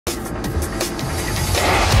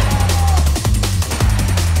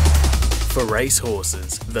For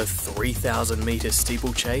racehorses, the 3,000 metre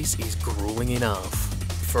steeplechase is grueling enough.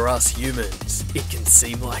 For us humans, it can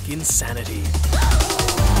seem like insanity.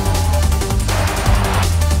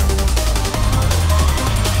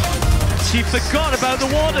 She forgot about the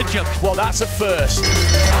water jump. Well, that's a first.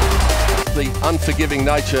 The unforgiving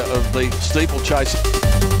nature of the steeplechase.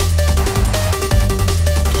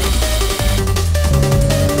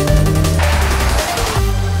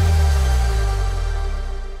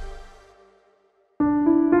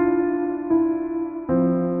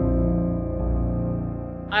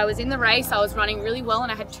 I was in the race, I was running really well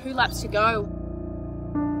and I had 2 laps to go.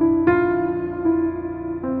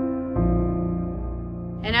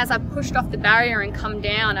 And as I pushed off the barrier and come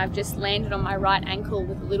down, I've just landed on my right ankle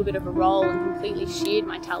with a little bit of a roll and completely sheared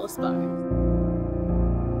my talus bone.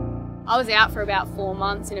 I was out for about 4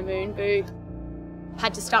 months in a moon boot.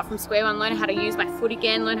 Had to start from square one, learn how to use my foot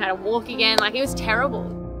again, learn how to walk again. Like, it was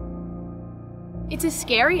terrible. It's a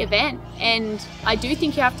scary event, and I do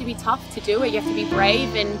think you have to be tough to do it. You have to be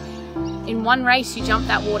brave, and in one race you jump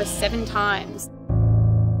that water 7 times.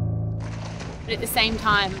 But at the same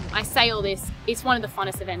time, I say all this, it's one of the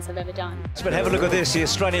funnest events I've ever done. But have a look at this, the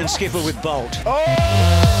Australian skipper with Bolt.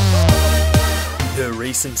 Her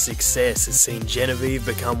recent success has seen Genevieve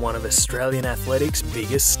become one of Australian athletics'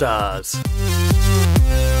 biggest stars.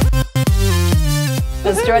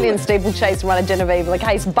 Australian steeplechase runner Genevieve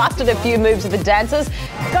LaCaze busted a few moves of the dancers.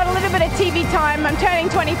 Got a little bit of TV time. I'm turning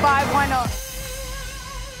 25, why not?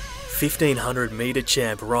 1500 metre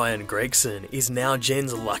champ Ryan Gregson is now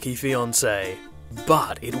Jen's lucky fiancé.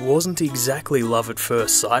 But it wasn't exactly love at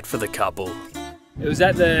first sight for the couple. It was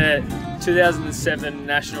at the 2007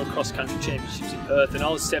 National Cross Country Championships in Perth, and I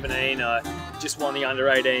was 17. I just won the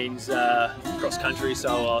under-18s cross country,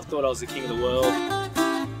 so I thought I was the king of the world.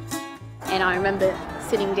 And I remember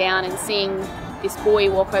sitting down and seeing this boy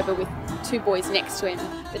walk over with 2 boys next to him,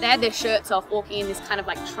 but they had their shirts off, walking in this kind of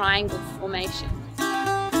like triangle formation.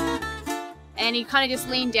 And he kind of just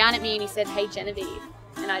leaned down at me and he said, "Hey Genevieve,"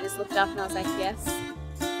 and I just looked up and I was like, "Yes."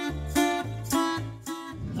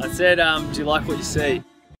 I said, "Do you like what you see?"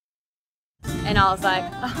 And I was like,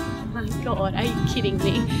 "Oh my God, are you kidding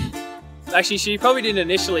me?" Actually, she probably didn't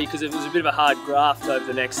initially, because it was a bit of a hard graft over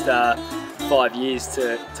the next 5 years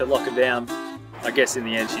to lock her down. I guess in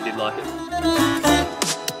the end she did like it.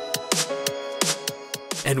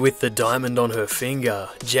 And with the diamond on her finger,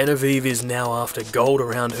 Genevieve is now after gold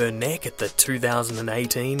around her neck at the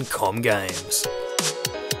 2018 Com Games.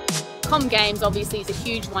 Com Games obviously is a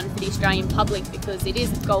huge one for the Australian public because it is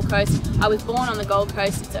Gold Coast. I was born on the Gold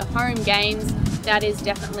Coast, it's a home games. That is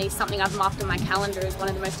definitely something I've marked on my calendar as one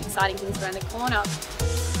of the most exciting things around the corner.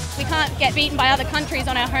 We can't get beaten by other countries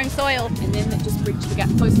on our home soil. And then it just reached to get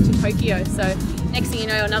closer to Tokyo, so next thing you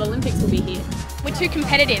know, another Olympics will be here. We're too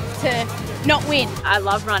competitive to not win. I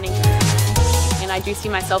love running, and I do see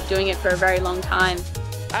myself doing it for a very long time.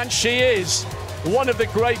 And she is one of the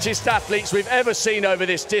greatest athletes we've ever seen over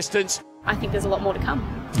this distance. I think there's a lot more to come.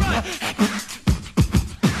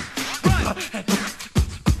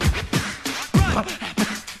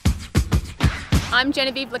 I'm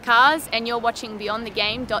Genevieve LaCaze, and you're watching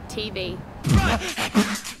BeyondTheGame.tv.